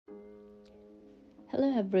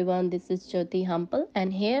Hello everyone, this is Jyoti Hampal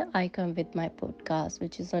and here I come with my podcast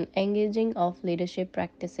which is on engaging of leadership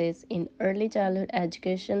practices in early childhood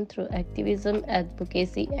education through activism,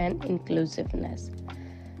 advocacy and inclusiveness.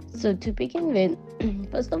 So to begin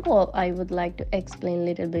with, first of all, I would like to explain a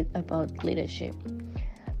little bit about leadership.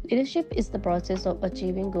 Leadership is the process of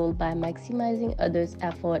achieving goal by maximizing others'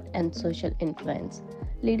 effort and social influence.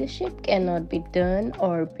 Leadership cannot be done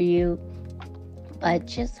or built by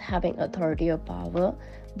just having authority or power,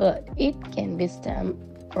 but it can be stemmed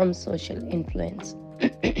from social influence.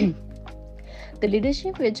 The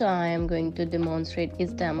leadership which I am going to demonstrate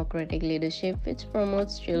is democratic leadership, which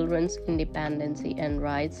promotes children's independence and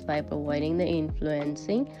rights by providing the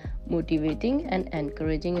influencing, motivating, and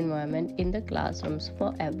encouraging environment in the classrooms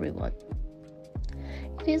for everyone.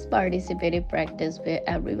 It is participative practice where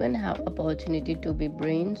everyone have opportunity to be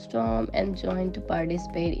brainstorm and join to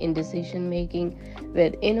participate in decision making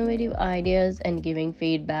with innovative ideas and giving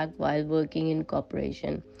feedback while working in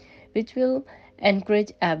cooperation, which will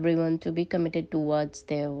encourage everyone to be committed towards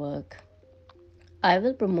their work. I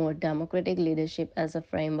will promote democratic leadership as a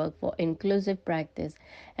framework for inclusive practice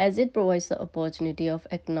as it provides the opportunity of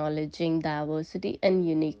acknowledging diversity and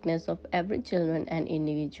uniqueness of every children and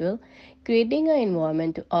individual, creating an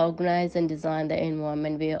environment to organize and design the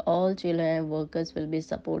environment where all children and workers will be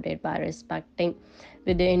supported by respecting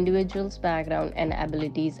with the individual's background and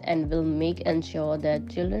abilities and will make ensure that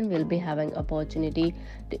children will be having opportunity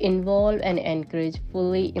to involve and encourage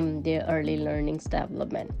fully in their early learnings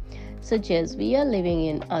development. Such as we are living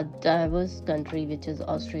in a diverse country which is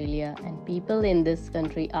Australia, and people in this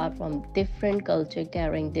country are from different culture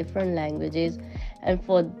carrying different languages, and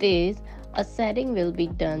for this a setting will be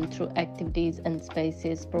done through activities and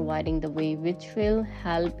spaces providing the way which will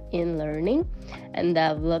help in learning and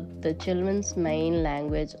develop the children's main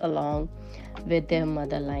language along with their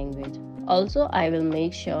mother language. Also, I will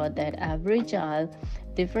make sure that every child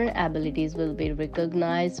different abilities will be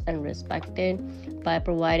recognized and respected by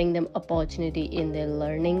providing them opportunity in their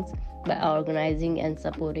learnings by organizing and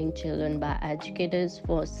supporting children by educators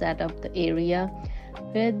for set up the area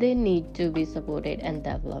where they need to be supported and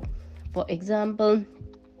developed. For example,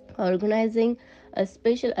 organizing a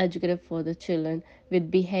special educator for the children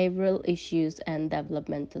with behavioral issues and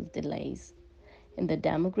developmental delays. In the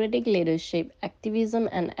democratic leadership, activism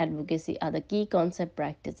and advocacy are the key concept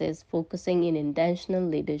practices focusing in intentional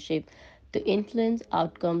leadership to influence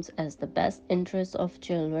outcomes as the best interests of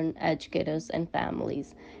children, educators, and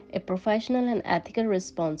families. A professional and ethical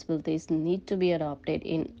responsibilities need to be adopted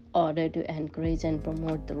in order to encourage and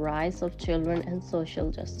promote the rights of children and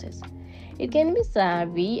social justice. It can be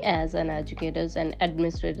said we as an educators and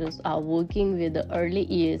administrators are working with the early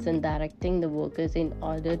years and directing the workers in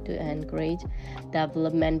order to encourage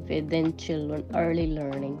development within children early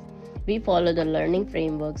learning. We follow the learning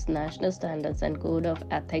frameworks, national standards, and code of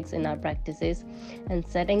ethics in our practices and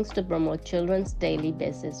settings to promote children's daily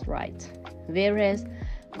basis rights. Whereas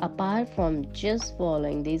apart from just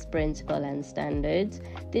following these principles and standards,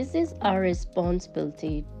 this is our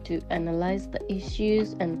responsibility to analyze the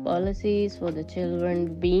issues and policies for the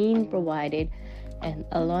children being provided and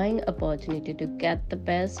allowing opportunity to get the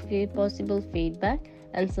best possible feedback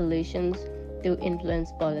and solutions to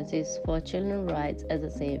influence policies for children's rights as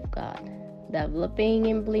a safeguard. Developing,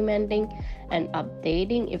 implementing, and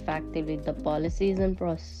updating effectively the policies and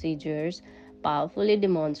procedures powerfully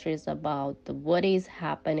demonstrates about what is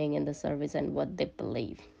happening in the service and what they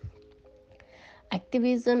believe.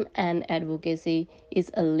 Activism and advocacy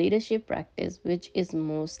is a leadership practice which is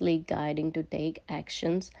mostly guiding to take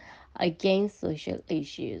actions against social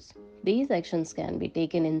issues. These actions can be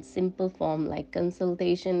taken in simple form like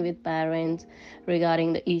consultation with parents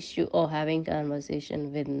regarding the issue or having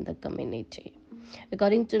conversation within the community.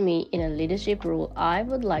 According to me, in a leadership role, I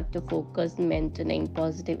would like to focus maintaining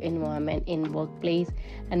positive environment in workplace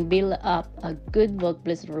and build up a good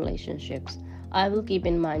workplace relationships. I will keep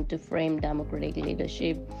in mind to frame democratic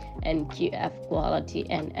leadership and QF quality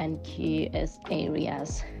and NQS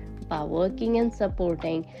areas by working and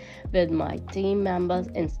supporting with my team members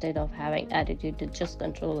instead of having attitude to just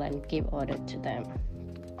control and give order to them.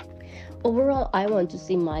 Overall, I want to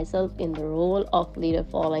see myself in the role of leader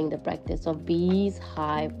following the practice of bees,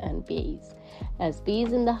 hive, and bees. As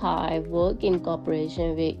bees in the hive work in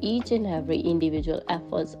cooperation where each and every individual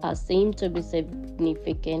efforts are seen to be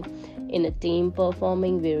significant in a team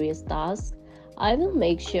performing various tasks, I will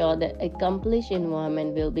make sure that accomplished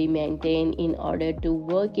environment will be maintained in order to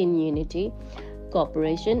work in unity,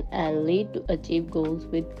 cooperation, and lead to achieve goals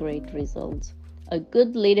with great results. A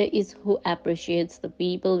good leader is who appreciates the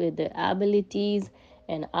people with their abilities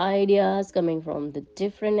and ideas coming from the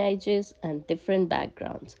different ages and different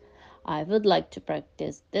backgrounds. I would like to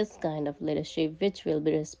practice this kind of leadership which will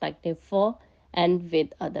be respectful for and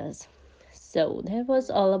with others. So that was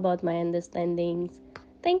all about my understandings.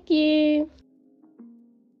 Thank you.